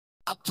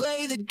I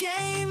play the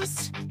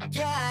games,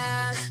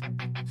 yeah.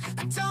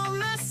 I don't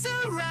mess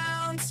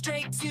around,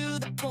 straight to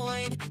the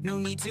point. No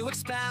need to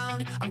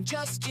expound, I'm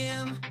just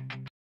Jim.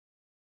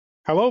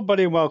 Hello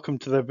buddy, and welcome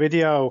to the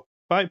video.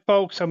 Right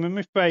folks, I'm in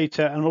my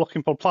freighter and I'm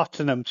looking for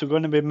platinum, so we're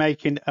going to be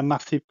making a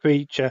massive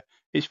creature.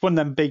 It's one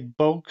of them big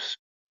bugs.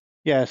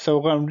 Yeah,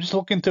 so I'm just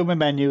looking through my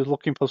menus,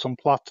 looking for some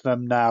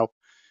platinum now.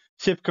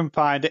 See if I can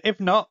find it. If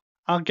not,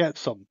 I'll get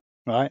some.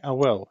 Right, I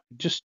will.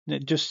 Just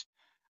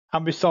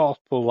I'm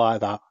resourceful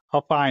like that.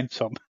 I'll find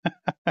some.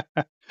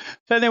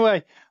 So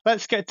anyway,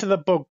 let's get to the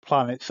bug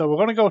planet. So we're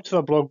going to go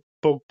to the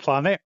bug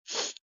planet,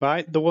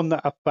 right? The one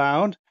that I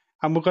found,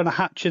 and we're going to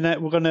hatch in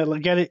it. We're going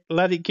to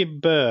let it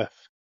give birth,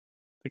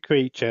 the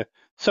creature.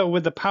 So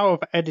with the power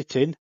of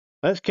editing,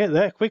 let's get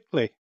there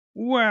quickly.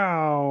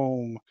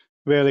 Wow,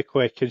 really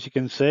quick, as you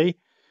can see.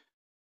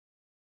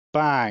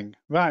 Bang!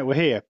 Right, we're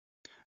here.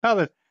 Now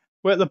then,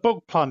 we're at the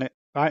bug planet,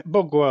 right?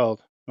 Bug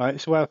world, right?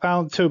 So I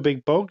found two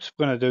big bugs.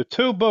 We're going to do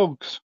two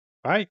bugs,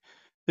 right?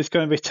 There's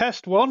going to be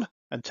test 1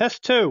 and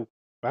test 2,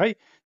 right?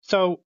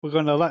 So we're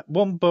going to let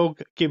one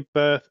bug give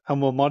birth and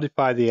we'll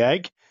modify the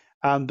egg.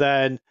 And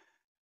then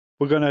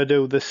we're going to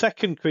do the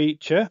second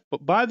creature.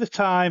 But by the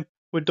time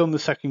we've done the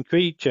second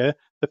creature,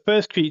 the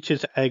first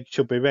creature's egg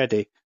should be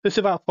ready. This is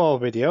about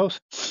 4 videos,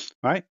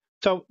 right?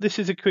 So this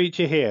is a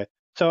creature here.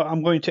 So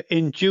I'm going to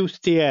induce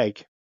the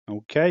egg.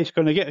 Okay, it's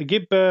going to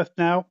give birth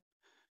now.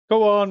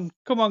 Go on,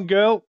 come on,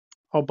 girl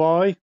or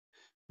boy,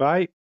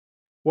 right?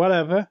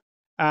 Whatever.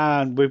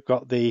 And we've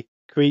got the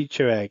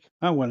creature egg.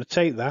 I'm going to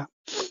take that.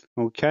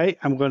 Okay,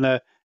 I'm going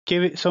to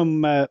give it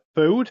some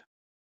food.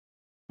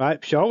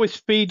 Right, so always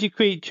feed your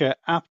creature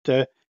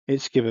after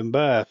it's given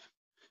birth.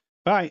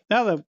 Right,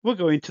 now then, we're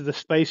going to the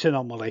space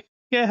anomaly.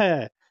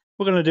 Yeah,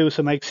 we're going to do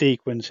some egg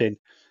sequencing.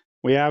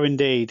 We are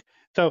indeed.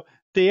 So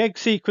the egg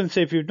sequence,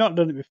 if you've not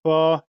done it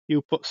before,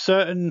 you put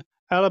certain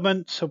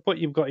elements of what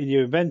you've got in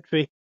your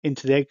inventory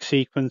into the egg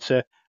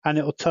sequencer, and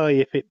it'll tell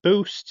you if it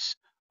boosts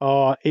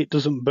or it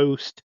doesn't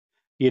boost,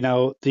 you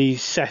know, the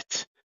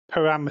set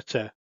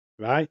parameter,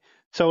 right?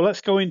 So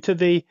let's go into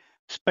the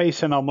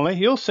space anomaly.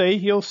 You'll see.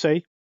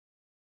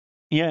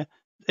 Yeah,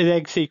 the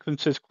egg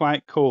sequencer is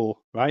quite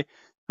cool, right?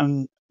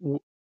 And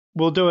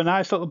we'll do a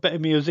nice little bit of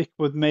music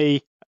with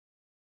me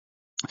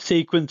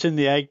sequencing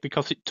the egg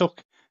because it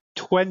took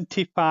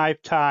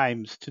 25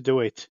 times to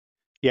do it.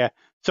 Yeah,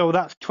 so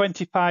that's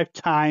 25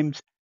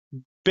 times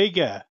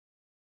bigger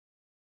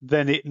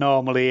than it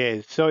normally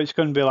is. So it's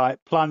going to be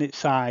like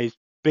planet-sized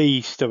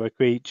beast of a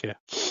creature.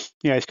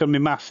 Yeah, it's going to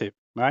be massive,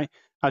 right?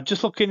 I'm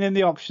just looking in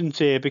the options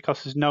here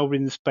because there's nobody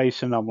in the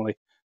space anomaly.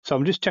 So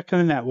I'm just checking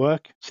the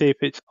network, see if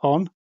it's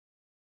on.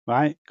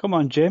 Right, come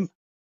on, Jim.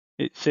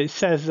 It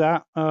says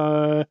that.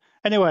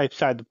 Anyway,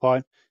 beside the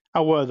point.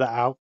 I'll work that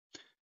out.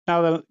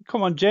 Now then,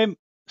 come on, Jim.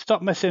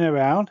 Stop messing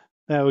around.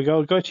 There we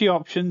go. Go to your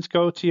options.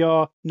 Go to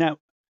your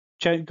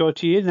go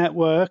to your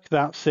network.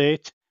 That's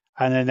it.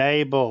 And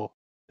enable.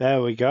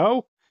 There we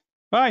go.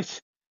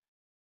 Right.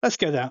 Let's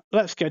get that.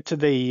 Let's get to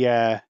the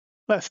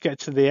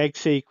egg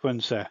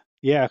sequencer.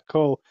 Yeah,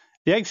 cool.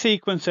 The egg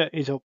sequencer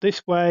is up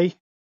this way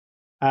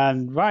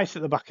and right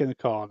at the back in the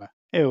corner.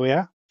 Here we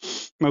are.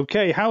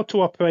 Okay, how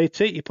to operate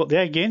it? You put the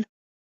egg in,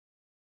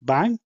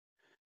 bang,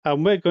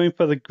 and we're going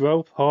for the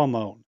growth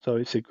hormone. So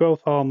it's a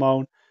growth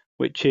hormone,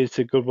 which is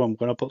a good one. I'm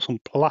going to put some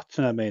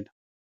platinum in.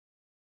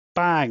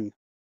 Bang,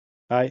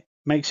 right?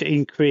 Makes it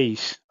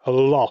increase a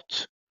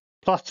lot.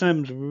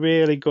 Platinum's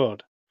really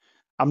good.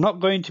 I'm not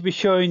going to be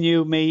showing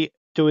you me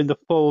doing the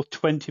full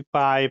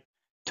 25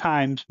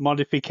 times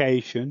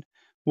modification.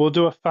 We'll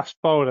do a fast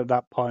forward at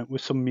that point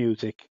with some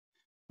music.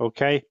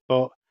 Okay,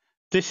 but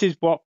this is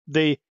what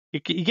you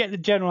get the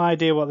general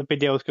idea what the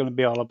video is going to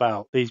be all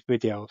about, these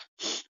videos.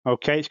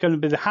 Okay, it's going to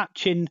be the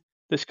hatching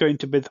that's going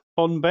to be the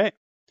fun bit.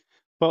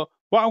 But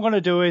what I'm going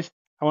to do is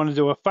I want to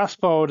do a fast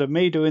forward of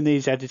me doing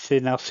these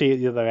editing. I'll see you at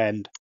the other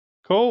end.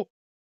 Cool?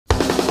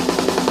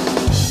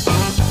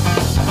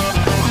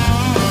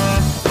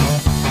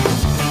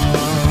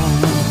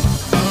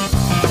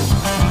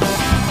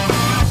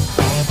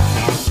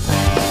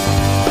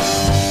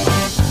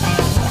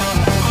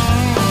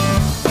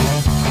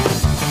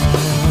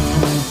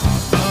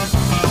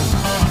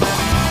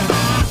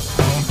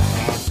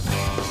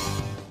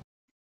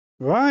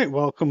 Right,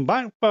 welcome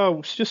back,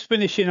 folks. Just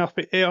finishing off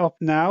it up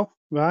now,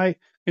 right?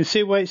 You can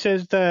see where it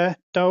says there,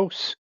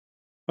 dose,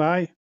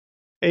 right?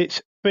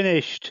 It's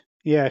finished.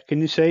 Yeah,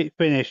 can you see it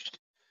finished?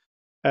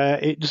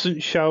 It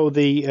doesn't show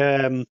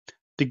the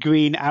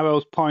green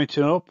arrows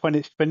pointing up when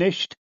it's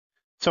finished.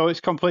 So it's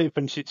completely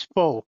finished. It's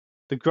full.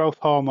 The growth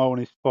hormone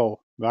is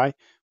full, right?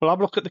 We'll have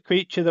a look at the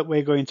creature that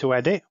we're going to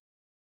edit,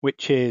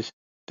 which is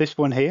this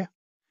one here.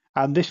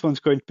 And this one's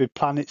going to be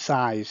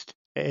planet-sized.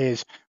 It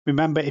is.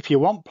 Remember, if you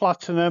want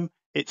platinum,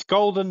 it's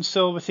gold and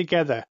silver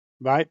together,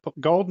 right? Put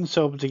gold and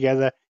silver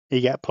together,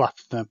 you get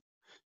platinum.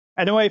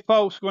 Anyway,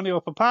 folks, we're going to go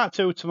for part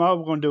 2 tomorrow.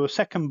 We're going to do a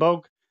second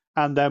bug,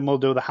 and then we'll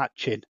do the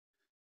hatching.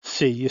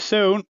 See you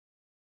soon.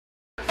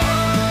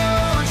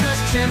 Oh,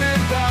 just Jim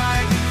and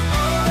Bye.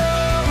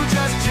 Oh,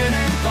 just Jim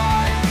and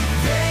Bye.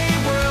 They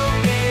will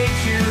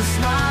make you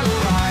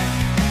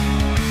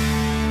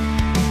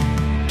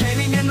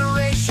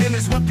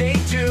is what they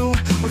do,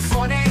 with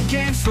fun and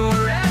games for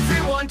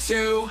everyone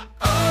too.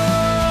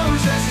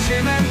 Oh, just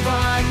Jim and Bob.